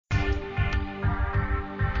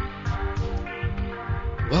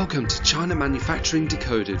Welcome to China Manufacturing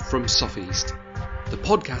Decoded from Sofeast, the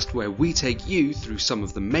podcast where we take you through some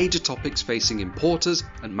of the major topics facing importers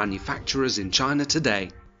and manufacturers in China today.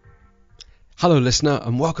 Hello listener,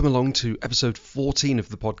 and welcome along to episode 14 of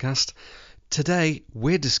the podcast. Today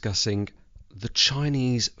we're discussing the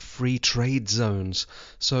Chinese free trade zones.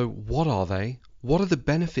 So what are they? What are the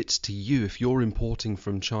benefits to you if you're importing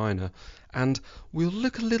from China? And we'll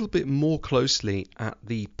look a little bit more closely at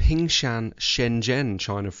the Pingshan Shenzhen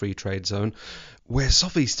China Free Trade Zone, where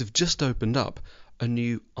Sofeast have just opened up a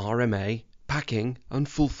new RMA packing and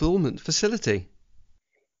fulfillment facility.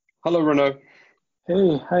 Hello, Renaud.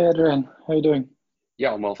 Hey, hi Adrian. How you doing?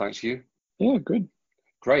 Yeah, I'm well, thanks. You? Yeah, good.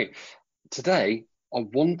 Great. Today, I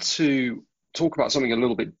want to talk about something a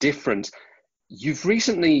little bit different. You've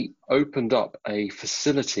recently opened up a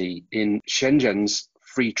facility in Shenzhen's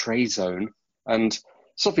free trade zone, and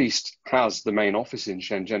Sofeast has the main office in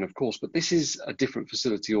Shenzhen, of course, but this is a different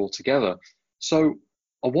facility altogether. So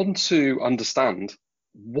I want to understand,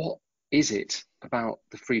 what is it about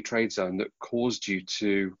the free trade zone that caused you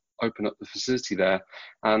to open up the facility there,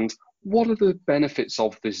 and what are the benefits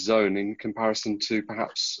of this zone in comparison to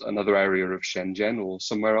perhaps another area of Shenzhen or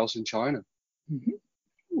somewhere else in China? Mm-hmm.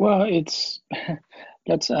 Well,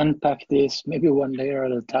 let's unpack this maybe one layer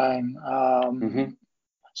at a time.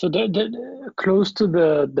 So close to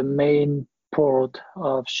the main port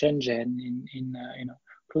of Shenzhen,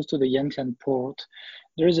 close to the Yantian port,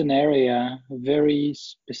 there is an area, very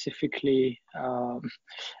specifically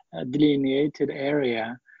delineated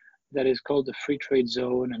area, that is called the free trade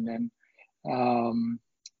zone, and then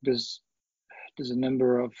there's a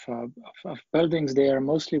number of buildings there,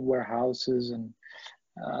 mostly warehouses and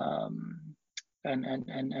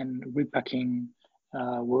repacking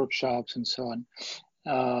workshops and so on.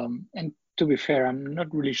 And to be fair, I'm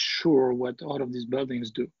not really sure what all of these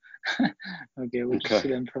buildings do. Okay, we just see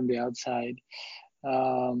them from the outside.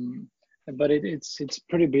 But it's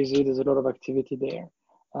pretty busy. There's a lot of activity there.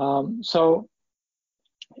 So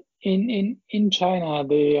in China,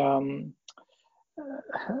 they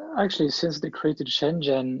actually, since they created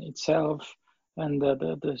Shenzhen itself and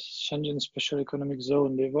the Shenzhen Special Economic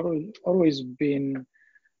Zone, they've always been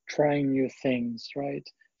trying new things, right?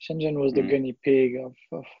 Shenzhen was the guinea pig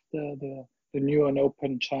of the new and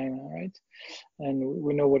open China, right? And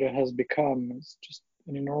we know what it has become. It's just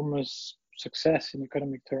an enormous success in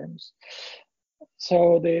economic terms.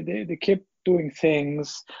 So they keep doing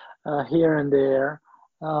things here and there.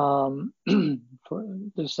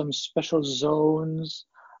 There's some special zones.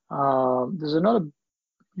 There's another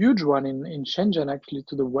huge one in Shenzhen, actually,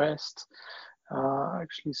 to the west,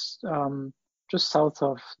 just south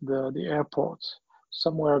of the airport,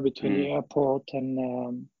 somewhere between the airport and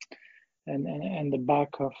the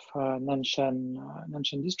back of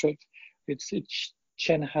Nanshan district. It's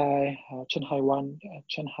Shanghai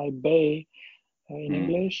Bay in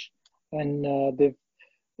English, and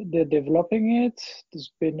they're developing it.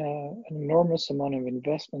 There's been an enormous amount of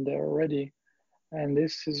investment there already, and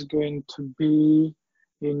this is going to be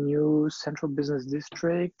a new central business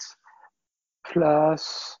district,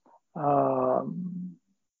 plus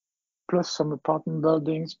some apartment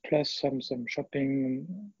buildings, plus some shopping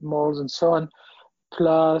malls and so on,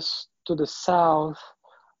 plus to the south,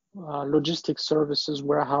 logistics services,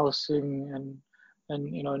 warehousing,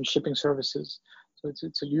 and shipping services. So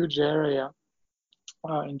it's a huge area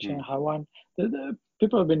in Shanghai. The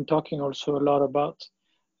people have been talking also a lot about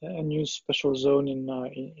a new special zone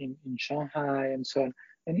in Shanghai and so on,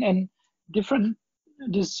 and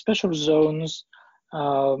these special zones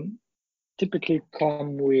typically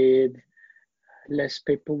come with less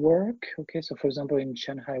paperwork. Okay, so for example, in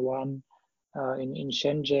Shanghai in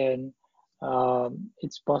Shenzhen,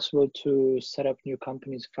 it's possible to set up new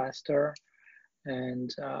companies faster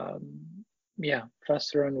and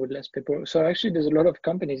faster and with less paperwork. So actually, there's a lot of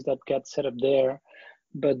companies that get set up there,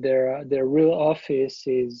 but their real office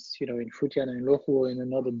is in Futian and Luohu in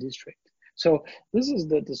another district. So this is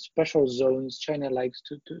the special zones. China likes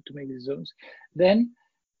to make these zones. Then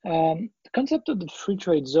the concept of the free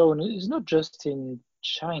trade zone is not just in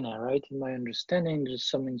China, right? In my understanding, there's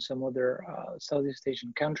some in some other Southeast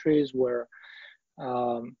Asian countries where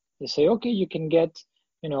they say, okay, you can get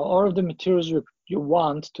all of the materials you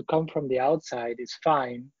want to come from the outside is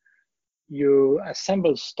fine. You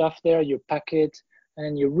assemble stuff there, you pack it,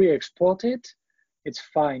 and you re-export it. It's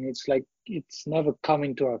fine. It's like it's never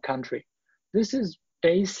coming to our country. This is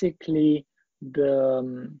basically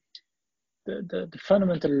the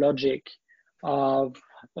fundamental logic of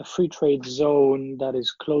a free trade zone that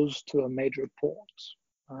is close to a major port.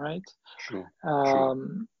 All right. Sure.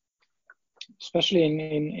 especially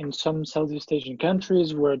in some Southeast Asian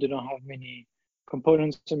countries where they don't have many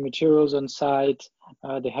components and materials on site.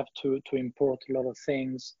 They have to import a lot of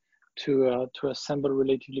things to assemble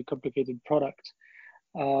relatively complicated product.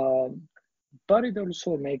 But it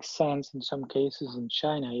also makes sense in some cases in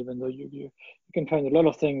China, even though you can find a lot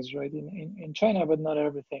of things right in China, but not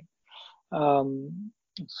everything. And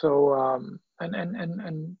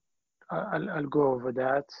I'll go over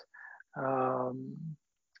that.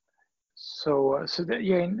 So that,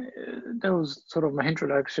 yeah, that was sort of my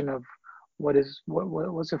introduction of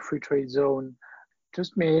what's a free trade zone.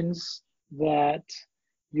 Just means that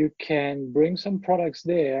you can bring some products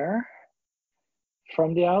there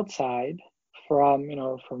from the outside, from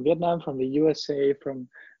Vietnam, from the USA, from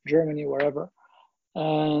Germany, wherever,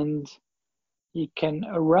 and you can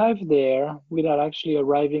arrive there without actually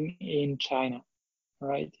arriving in China,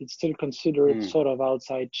 right? It's still considered sort of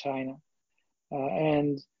outside China.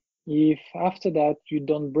 And if after that you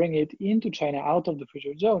don't bring it into China out of the free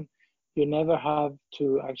trade zone, you never have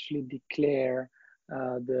to actually declare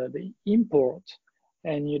the import,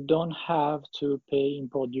 and you don't have to pay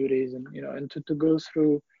import duties and to go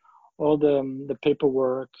through all the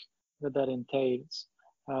paperwork that entails.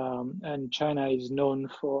 And China is known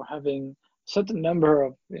for having certain number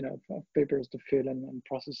of of papers to fill and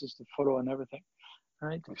processes to follow and everything,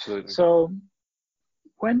 right? Absolutely. So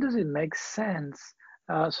when does it make sense?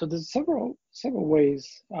 So there's several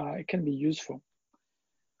ways it can be useful.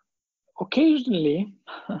 Occasionally,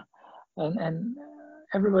 and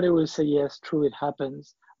everybody will say yes, true, it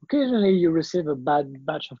happens. Occasionally, you receive a bad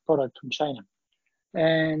batch of product from China,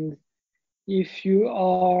 and if you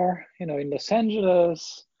are in Los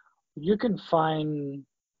Angeles, you can find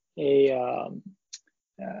a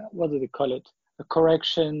what do they call it? A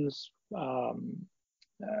corrections or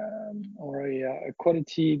a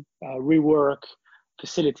quality rework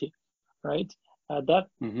facility, right?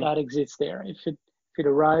 That exists there. If it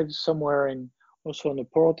arrives somewhere also on the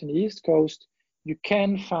port in the East Coast, you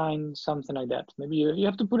can find something like that. Maybe you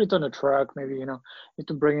have to put it on a truck. Maybe you have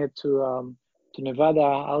to bring it to Nevada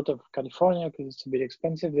out of California because it's a bit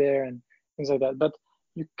expensive there and things like that. But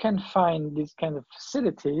you can find these kind of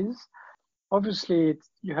facilities. Obviously,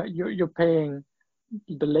 you're paying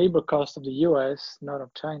the labor cost of the US, not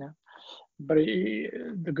of China. But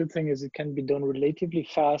the good thing is it can be done relatively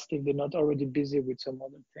fast if they're not already busy with some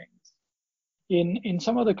other things. In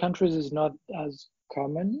some other countries, it's not as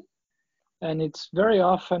common, and it's very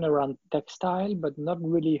often around textile, but not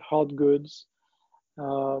really hard goods.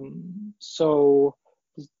 So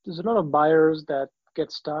there's a lot of buyers that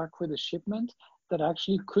get stuck with a shipment that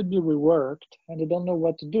actually could be reworked, and they don't know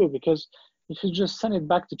what to do, because if you just send it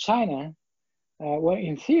back to China, well,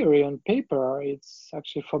 in theory, on paper, it's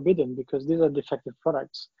actually forbidden because these are defective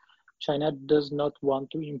products. China does not want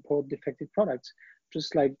to import defective products,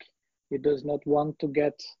 just like it does not want to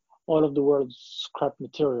get all of the world's scrap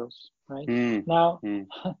materials, right? Now,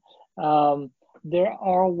 there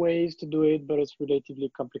are ways to do it, but it's relatively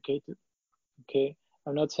complicated, okay?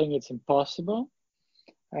 I'm not saying it's impossible.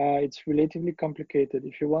 It's relatively complicated.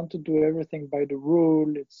 If you want to do everything by the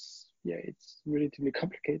rule, it's relatively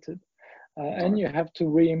complicated. And you have to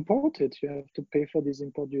re-import it. You have to pay for these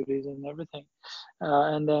import duties and everything.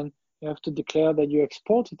 And then you have to declare that you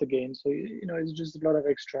export it again. So, it's just a lot of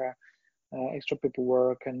extra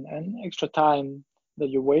paperwork and extra time that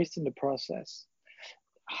you waste in the process.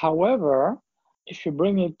 However, if you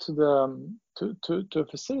bring it to a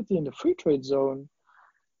facility in the free trade zone,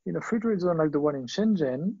 in a free trade zone like the one in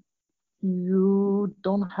Shenzhen, you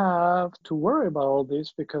don't have to worry about all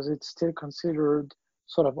this because it's still considered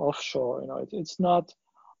sort of offshore. It's not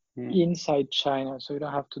inside China, so you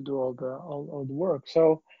don't have to do all the work.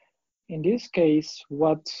 So in this case,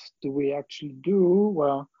 what do we actually do?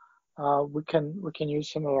 Well, we can use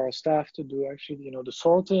some of our staff to do actually, the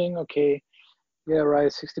sorting. Okay, yeah,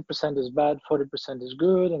 right, 60% is bad, 40% is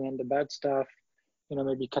good, and then the bad stuff,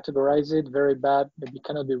 maybe categorize it, very bad, maybe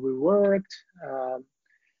cannot be reworked,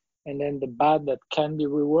 and then the bad that can be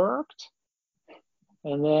reworked,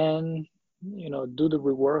 and then do the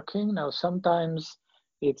reworking. Now sometimes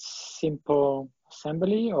it's simple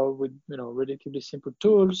assembly or with relatively simple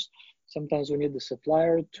tools. Sometimes we need the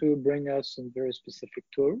supplier to bring us some very specific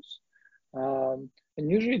tools, and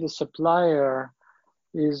usually the supplier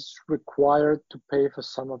is required to pay for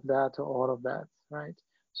some of that or all of that, right?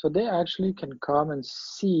 So they actually can come and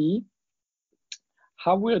see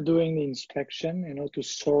how we're doing the inspection, to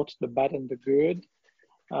sort the bad and the good,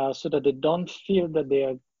 so that they don't feel that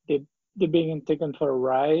they're being taken for a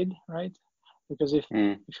ride, right? Because if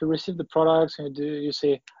you receive the products and you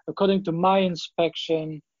say, according to my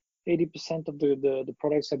inspection, 80% of the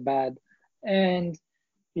products are bad, and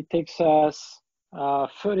it takes us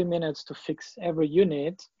 30 minutes to fix every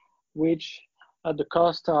unit, which at the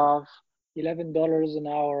cost of $11 an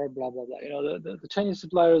hour, blah, blah, blah. You know, the Chinese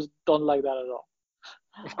suppliers don't like that at all.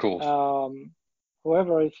 Of course.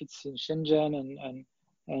 However, if it's in Shenzhen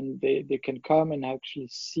and they can come and actually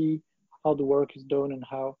see how the work is done and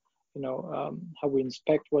how, you know, how we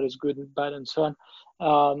inspect what is good and bad and so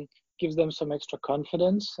on, gives them some extra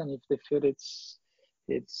confidence. And if they feel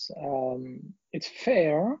it's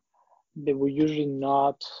fair, they will usually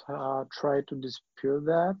not try to dispute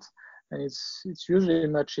that, and it's usually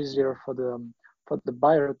much easier for the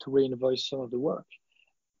buyer to reinvoice some of the work.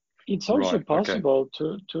 It's also possible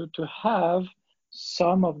to have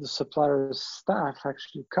some of the supplier's staff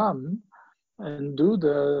actually come and do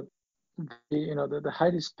the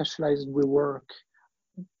highly specialized rework,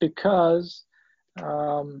 because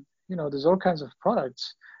you know, there's all kinds of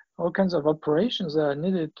products, all kinds of operations that are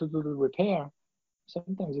needed to do the repair.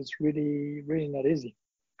 Sometimes it's really, really not easy,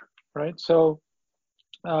 right? So,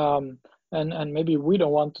 and maybe we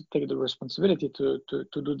don't want to take the responsibility to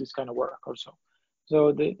do this kind of work also.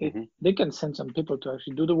 So they can send some people to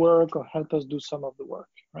actually do the work or help us do some of the work,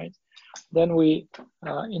 right? Then we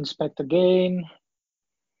inspect again.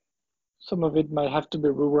 Some of it might have to be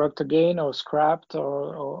reworked again or scrapped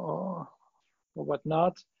or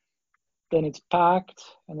whatnot. Then it's packed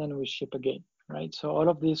and then we ship again, right? So all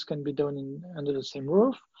of this can be done under the same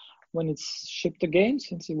roof. When it's shipped again,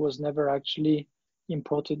 since it was never actually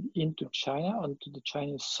imported into China, onto the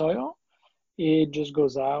Chinese soil, it just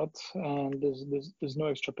goes out and there's no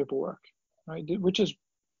extra paperwork, right? Which is,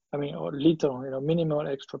 I mean, or little, you know, minimal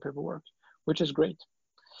extra paperwork, which is great.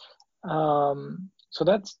 So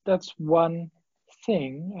that's one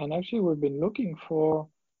thing. And actually we've been looking for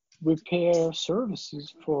repair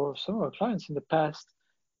services for some of our clients in the past,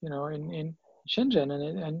 you know, in Shenzhen,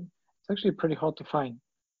 and it's actually pretty hard to find.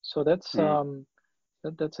 So that's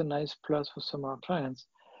that's a nice plus for some of our clients.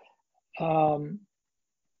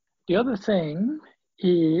 The other thing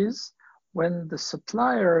is when the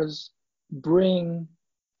suppliers bring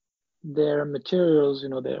their materials, you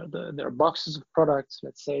know, their boxes of products,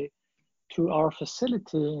 let's say, to our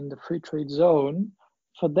facility in the free trade zone,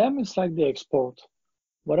 for them it's like they export.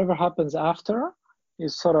 Whatever happens after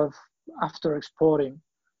is sort of after exporting.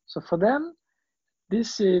 So for them,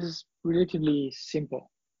 this is relatively simple.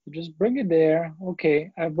 You just bring it there.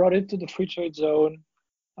 Okay, I brought it to the free trade zone.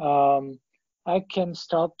 I can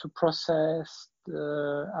start to process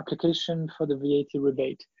the application for the VAT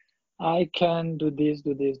rebate. I can do this,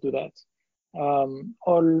 do this, do that.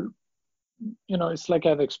 All, you know, it's like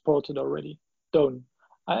I've exported already, done.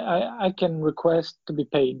 I can request to be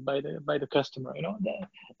paid by the customer, you know,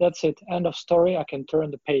 that's it, end of story. I can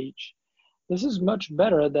turn the page. This is much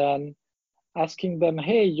better than asking them,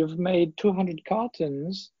 hey, you've made 200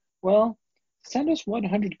 cartons. Well, send us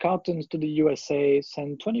 100 cartons to the USA,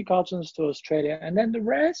 send 20 cartons to Australia, and then the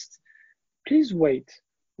rest, please wait.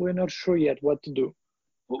 We're not sure yet what to do.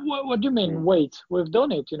 What do you mean, wait? We've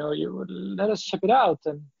done it, you know, you let us ship it out.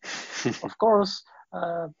 And of course,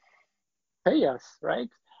 pay us, right?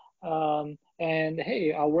 And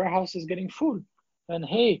hey, our warehouse is getting full. And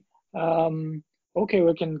hey, okay,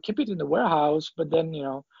 we can keep it in the warehouse, but then, you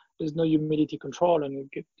know, there's no humidity control, and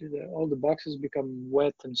all the boxes become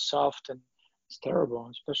wet and soft, and it's terrible,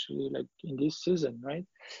 especially like in this season, right?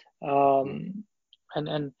 And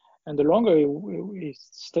the longer it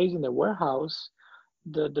stays in the warehouse,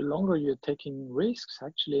 the longer you're taking risks,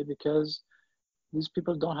 actually, because these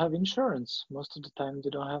people don't have insurance. Most of the time,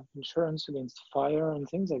 they don't have insurance against fire and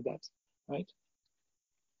things like that, right?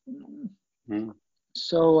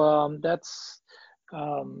 So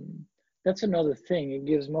that's another thing. It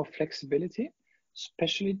gives more flexibility,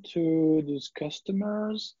 especially to those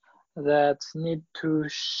customers that need to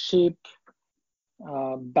ship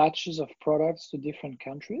batches of products to different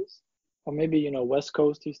countries, or maybe, you know, West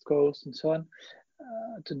Coast, East Coast, and so on,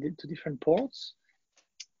 to different ports.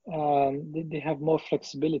 They have more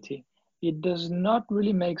flexibility. It does not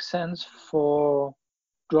really make sense for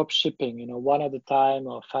drop shipping, you know, one at a time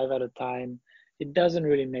or 5 at a time. It doesn't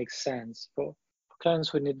really make sense. For clients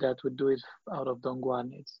who need that, would do it out of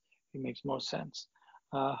Dongguan. It makes more sense.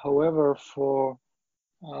 However, for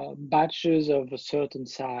batches of a certain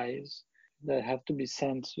size that have to be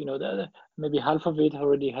sent, you know, maybe half of it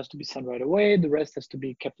already has to be sent right away. The rest has to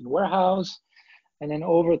be kept in warehouse. And then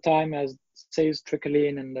over time, as sales trickle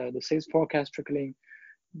in and the sales forecast trickling,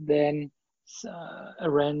 then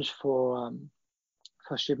arrange for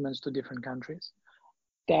shipments to different countries.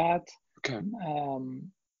 That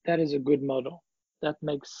is a good model. That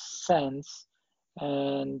makes sense,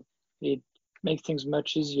 and it make things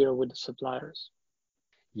much easier with the suppliers.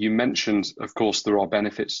 You mentioned, of course, there are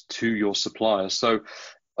benefits to your suppliers. So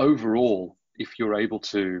overall, if you're able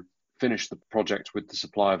to finish the project with the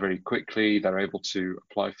supplier very quickly, they're able to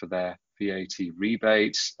apply for their VAT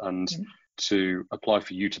rebates and to apply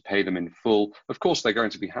for you to pay them in full, of course, they're going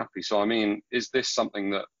to be happy. So, I mean, is this something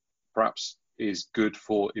that perhaps is good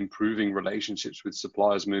for improving relationships with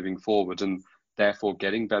suppliers moving forward and therefore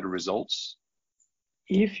getting better results?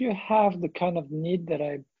 If you have the kind of need that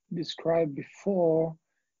I described before,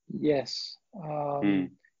 yes.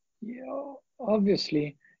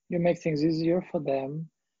 Obviously, you make things easier for them.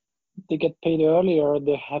 They get paid earlier,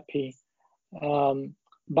 they're happy.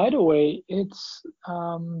 By the way, it's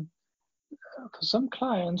for some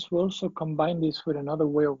clients, we also combine this with another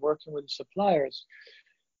way of working with suppliers.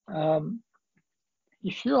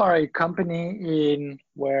 If you are a company in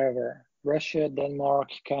wherever, Russia, Denmark,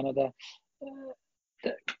 Canada,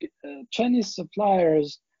 Chinese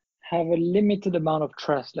suppliers have a limited amount of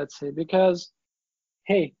trust, let's say, because,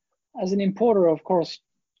 hey, as an importer, of course,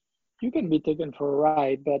 you can be taken for a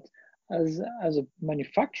ride, but as a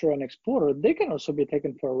manufacturer and exporter, they can also be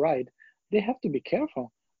taken for a ride. They have to be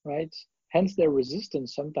careful, right? Hence their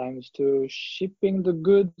resistance sometimes to shipping the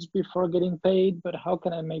goods before getting paid, but how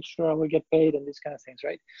can I make sure I will get paid and these kind of things,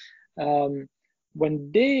 right?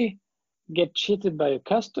 When they get cheated by a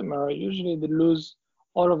customer, usually they lose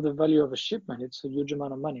all of the value of a shipment. It's a huge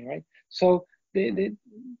amount of money, right? So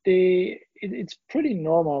it's pretty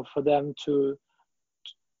normal for them to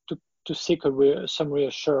seek some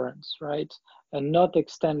reassurance, right? And not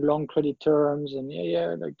extend long credit terms and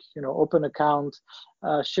open account,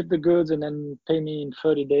 ship the goods and then pay me in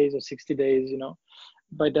 30 days or 60 days,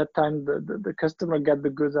 By that time, the customer got the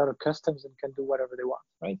goods out of customs and can do whatever they want,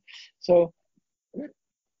 right? So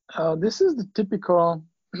this is the typical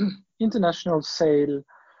international sale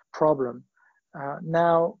problem.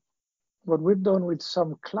 Now, what we've done with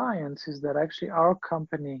some clients is that actually our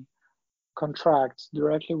company contracts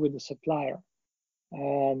directly with the supplier.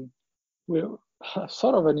 We're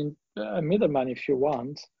sort of a middleman, if you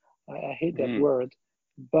want. I hate that word,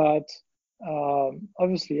 but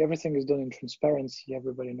obviously everything is done in transparency.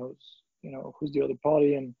 Everybody knows, who's the other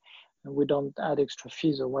party, and we don't add extra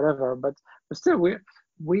fees or whatever. But still,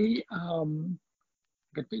 we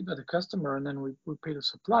get paid by the customer, and then we pay the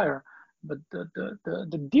supplier. But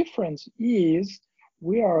the difference is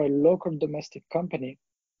we are a local domestic company,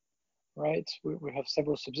 right? We have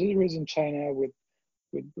several subsidiaries in China with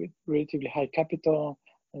relatively high capital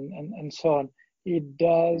and so on. It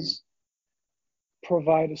does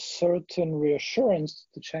provide a certain reassurance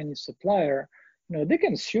to the Chinese supplier. They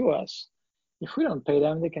can sue us. If we don't pay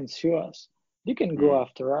them, they can sue us. They can go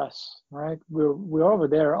after us, right? We're over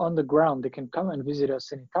there on the ground. They can come and visit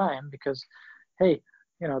us anytime because, hey,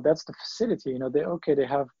 that's the facility.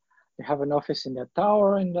 They have an office in that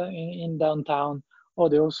tower in downtown, or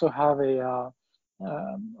they also have a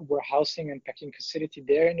warehousing and packing facility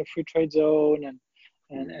there in the free trade zone,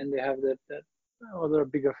 and they have that other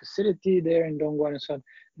bigger facility there in Dongguan and so on.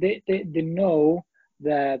 They know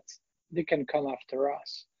that they can come after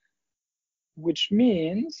us, which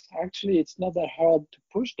means actually it's not that hard to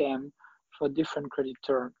push them for different credit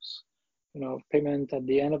terms. Payment at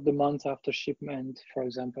the end of the month after shipment, for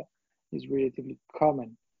example, is relatively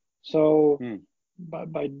common. So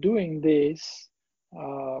by doing this,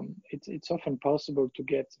 it's often possible to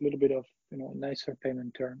get a little bit of nicer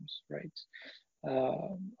payment terms, right?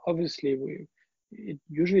 Obviously, it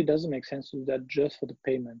usually doesn't make sense to do that just for the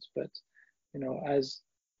payments, but as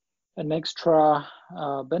an extra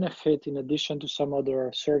benefit in addition to some other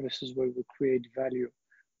services where we create value,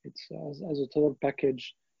 it's as a total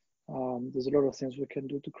package. There's a lot of things we can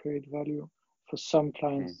do to create value for some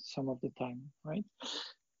clients some of the time, right?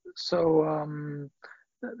 So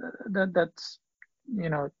that's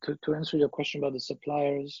to answer your question about the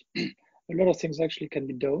suppliers, a lot of things actually can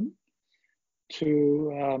be done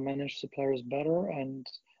to manage suppliers better and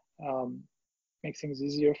make things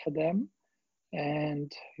easier for them,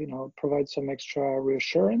 and provide some extra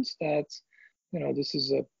reassurance that this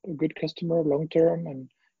is a good customer long term, and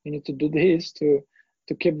you need to do this to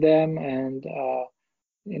keep them, and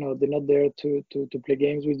they're not there to play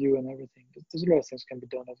games with you and everything. There's a lot of things can be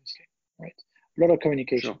done, obviously, right? A lot of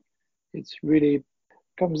communication. Sure. It's really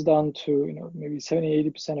comes down to maybe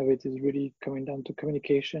 70-80% of it is really coming down to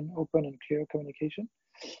communication, open and clear communication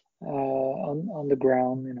on the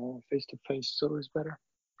ground. Face to face is always better,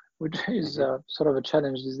 which is sort of a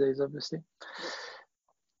challenge these days, obviously.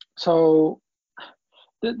 So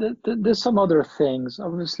there's some other things.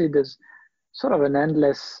 Obviously, there's sort of an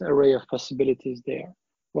endless array of possibilities there.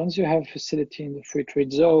 Once you have a facility in the free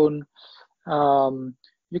trade zone,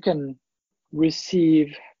 You can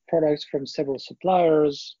receive products from several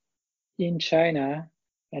suppliers in China,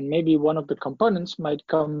 and maybe one of the components might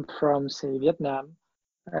come from, say, Vietnam,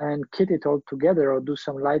 and kit it all together or do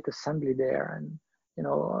some light assembly there, and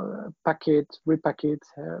pack it, repack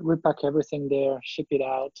everything there, ship it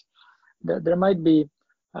out. There might be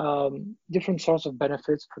different sorts of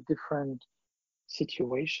benefits for different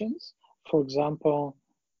situations. For example,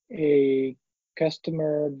 a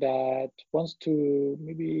customer that wants to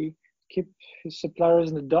maybe keep his suppliers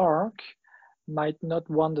in the dark might not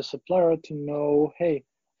want the supplier to know, hey,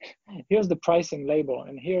 here's the pricing label,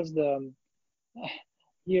 and here's the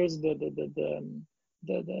labels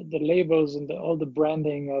and all the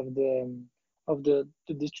branding of the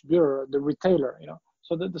distributor, the retailer,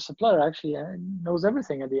 so that the supplier actually knows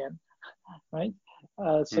everything at the end, right?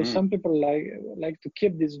 So some people like to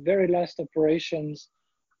keep these very last operations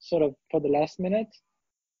sort of for the last minute,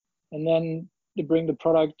 and then they bring the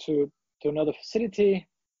product to another facility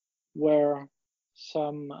where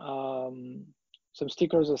some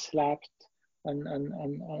stickers are slapped on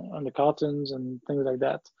the cartons and things like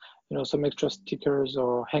that. Some extra stickers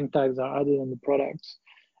or hang tags are added on the products,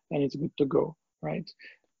 and it's good to go, right?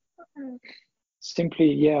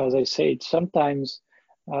 Simply, yeah, as I said, sometimes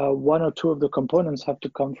one or two of the components have to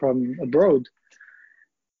come from abroad,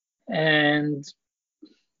 and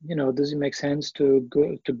does it make sense to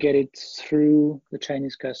get it through the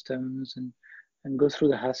Chinese customs and go through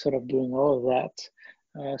the hassle of doing all of that?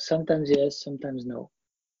 Sometimes yes, sometimes no.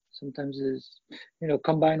 Sometimes it's,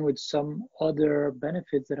 combined with some other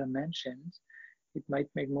benefits that I mentioned, it might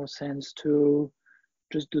make more sense to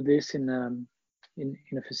just do this in a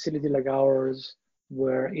facility like ours,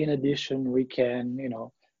 where in addition we can,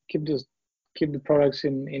 keep the products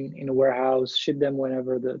in a warehouse, ship them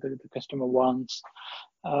whenever the customer wants,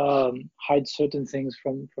 hide certain things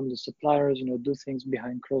from the suppliers, do things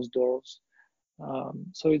behind closed doors.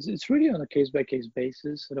 So it's really on a case-by-case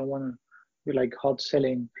basis. I don't want to be like hot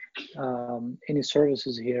selling any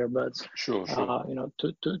services here, but sure.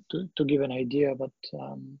 To give an idea about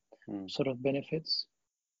sort of benefits.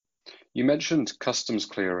 You mentioned customs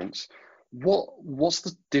clearance. What's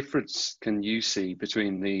the difference can you see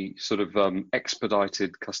between the sort of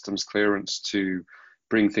expedited customs clearance to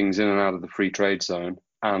bring things in and out of the free trade zone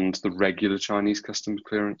and the regular Chinese customs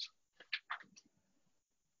clearance?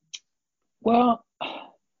 Well,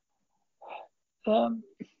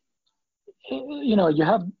 you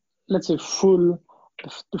have, let's say,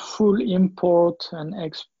 the full import and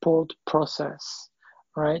export process,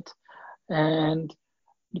 right? And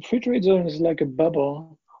the free trade zone is like a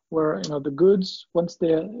bubble where the goods, once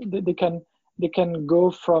they can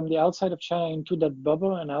go from the outside of China into that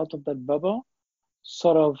bubble and out of that bubble,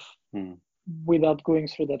 sort of without going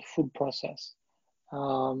through that full process.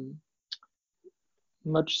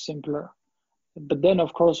 Much simpler. But then,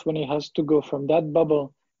 of course, when it has to go from that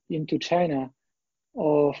bubble into China,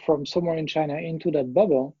 or from somewhere in China into that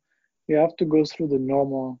bubble, you have to go through the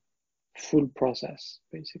normal full process,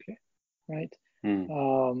 basically, right? And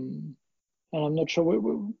I'm not sure,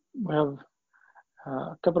 we have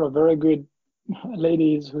a couple of very good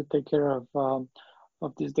ladies who take care of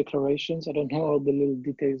these declarations. I don't know all the little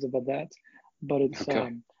details about that, but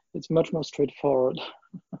it's much more straightforward.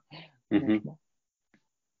 Much more.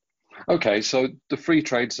 Okay, so the free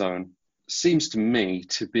trade zone seems to me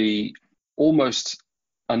to be almost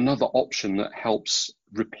another option that helps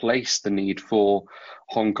replace the need for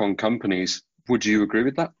Hong Kong companies. Would you agree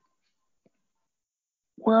with that?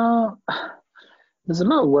 Well, there's a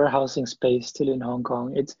lot of warehousing space still in Hong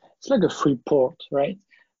Kong. It's like a free port, right?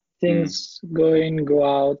 Things go in, go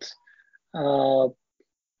out,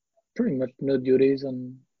 pretty much no duties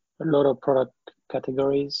on a lot of product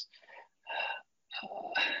categories.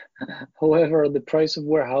 However, the price of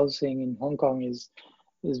warehousing in Hong Kong is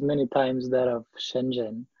many times that of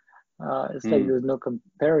Shenzhen. It's like there's no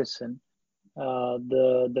comparison.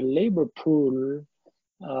 The labor pool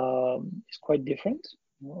is quite different.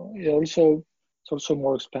 It's also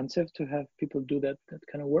more expensive to have people do that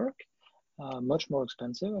kind of work. Much more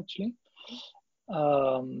expensive, actually.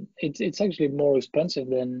 It's actually more expensive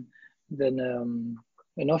than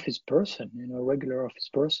an office person, a regular office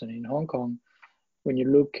person in Hong Kong. When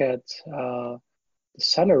you look at the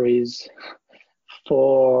salaries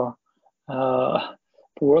for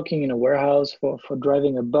working in a warehouse, for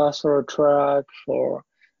driving a bus or a truck, for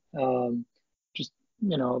just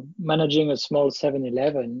managing a small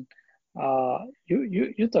 7-Eleven,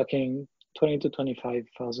 you're talking 20 to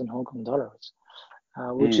 25,000 Hong Kong dollars,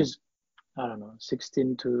 which is, I don't know,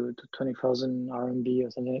 16 to 20,000 RMB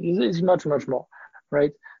or something. It's much more,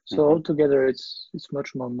 right? So altogether, it's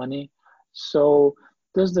much more money. So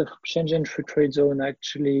does the Shenzhen Free Trade Zone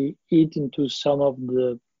actually eat into some of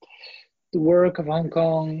the work of Hong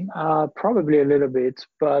Kong? Probably a little bit,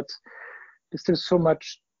 but there's still so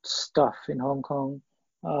much stuff in Hong Kong.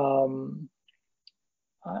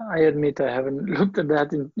 I admit I haven't looked at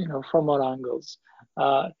that from all angles.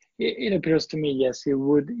 It appears to me, yes, it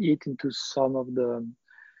would eat into some of the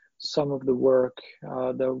work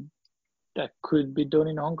that could be done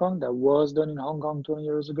in Hong Kong, that was done in Hong Kong 20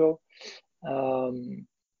 years ago. When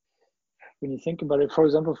you think about it, for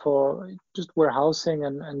example, for just warehousing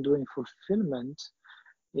and doing fulfillment,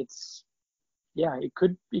 it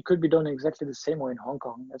could be done exactly the same way in Hong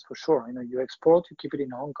Kong. That's for sure. You export, you keep it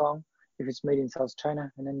in Hong Kong if it's made in South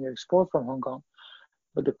China, and then you export from Hong Kong,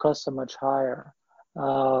 but the costs are much higher. If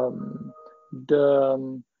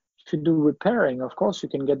you do repairing, of course, you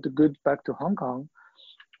can get the goods back to Hong Kong,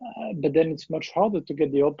 but then it's much harder to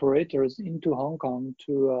get the operators into Hong Kong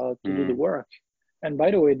to do the work. And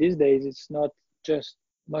by the way, these days, it's not just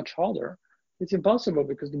much harder. It's impossible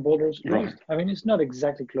because the border is closed. Right. I mean, it's not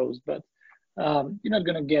exactly closed, but you're not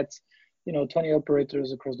going to get 20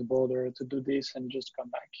 operators across the border to do this and just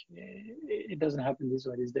come back. It doesn't happen this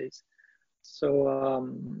way these days. So,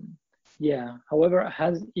 however,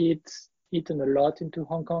 has it eaten a lot into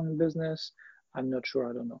Hong Kong business? I'm not sure.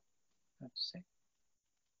 I don't know. I have to say.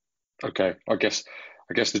 Okay, I guess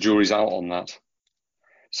the jury's out on that.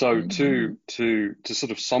 So to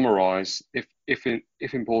sort of summarize,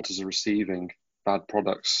 if importers are receiving bad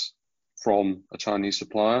products from a Chinese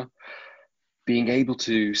supplier, being able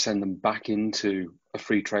to send them back into a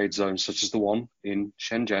free trade zone such as the one in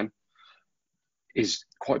Shenzhen is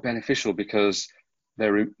quite beneficial because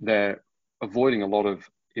they're avoiding a lot of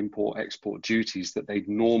import-export duties that they'd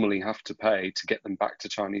normally have to pay to get them back to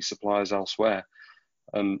Chinese suppliers elsewhere.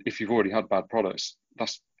 And if you've already had bad products,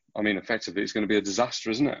 effectively it's going to be a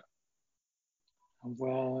disaster, isn't it?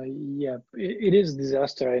 Well, yeah, it is a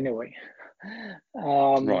disaster anyway.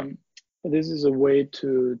 Right. But this is a way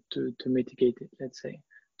to mitigate it, let's say.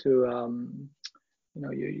 You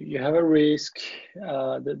have a risk,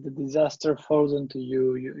 the disaster falls onto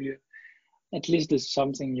you. At least there's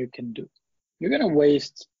something you can do. You're going to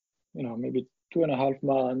waste, maybe 2.5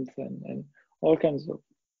 months and all kinds of,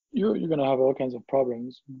 you're going to have all kinds of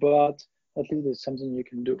problems, but at least there's something you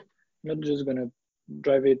can do. You're not just going to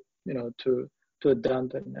drive it, to a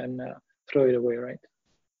dump and throw it away, right?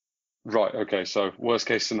 Right. Okay. So worst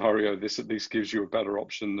case scenario, this at least gives you a better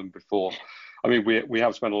option than before. I mean, we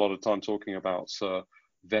have spent a lot of time talking about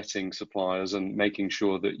vetting suppliers and making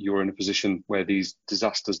sure that you're in a position where these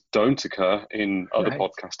disasters don't occur in other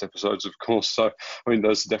podcast episodes, of course. So, I mean,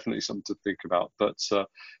 there's definitely something to think about. But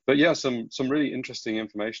yeah, some really interesting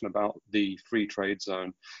information about the free trade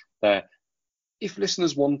zone there. If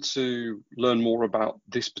listeners want to learn more about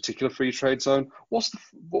this particular free trade zone,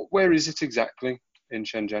 where is it exactly in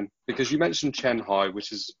Shenzhen? Because you mentioned Qianhai,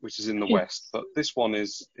 which is in the west, but this one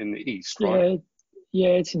is in the east, right? Yeah,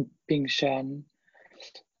 it's in Pingshan.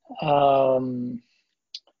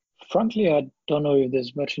 Frankly, I don't know if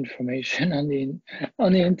there's much information on the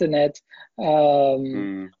internet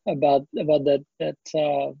about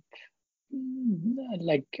that.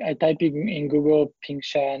 Like I type in Google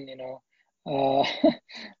Pingshan,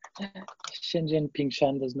 Shenzhen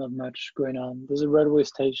Pingshan. There's not much going on. There's a railway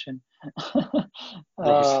station.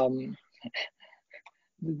 There's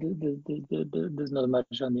not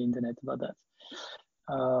much on the internet about that.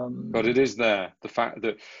 But it is there. The fact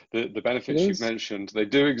that the benefits you've mentioned, they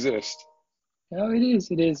do exist. Oh, it is.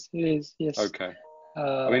 Yes. Okay.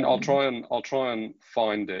 I mean, I'll try and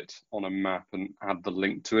find it on a map and add the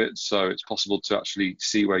link to it, so it's possible to actually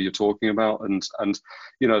see where you're talking about. And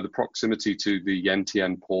the proximity to the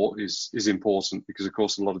Yantian port is important because, of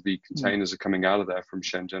course, a lot of the containers are coming out of there from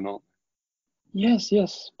Shenzhen, aren't they? Yes.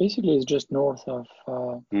 Basically, it's just north of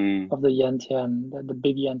the Yantian, the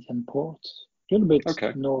big Yantian port. A little bit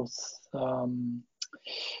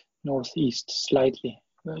northeast, slightly.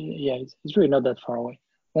 Yeah, it's really not that far away.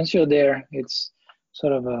 Once you're there, it's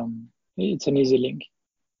sort of it's an easy link.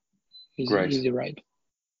 Easy ride.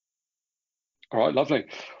 All right, lovely.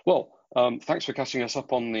 Well, thanks for catching us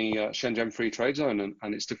up on the Shenzhen Free Trade Zone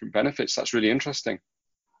and its different benefits. That's really interesting.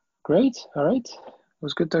 Great. All right. It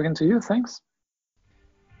was good talking to you. Thanks.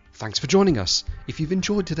 Thanks for joining us. If you've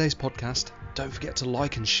enjoyed today's podcast, don't forget to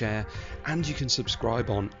like and share, and you can subscribe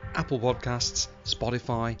on Apple Podcasts,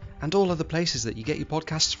 Spotify, and all other places that you get your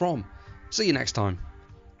podcasts from. See you next time.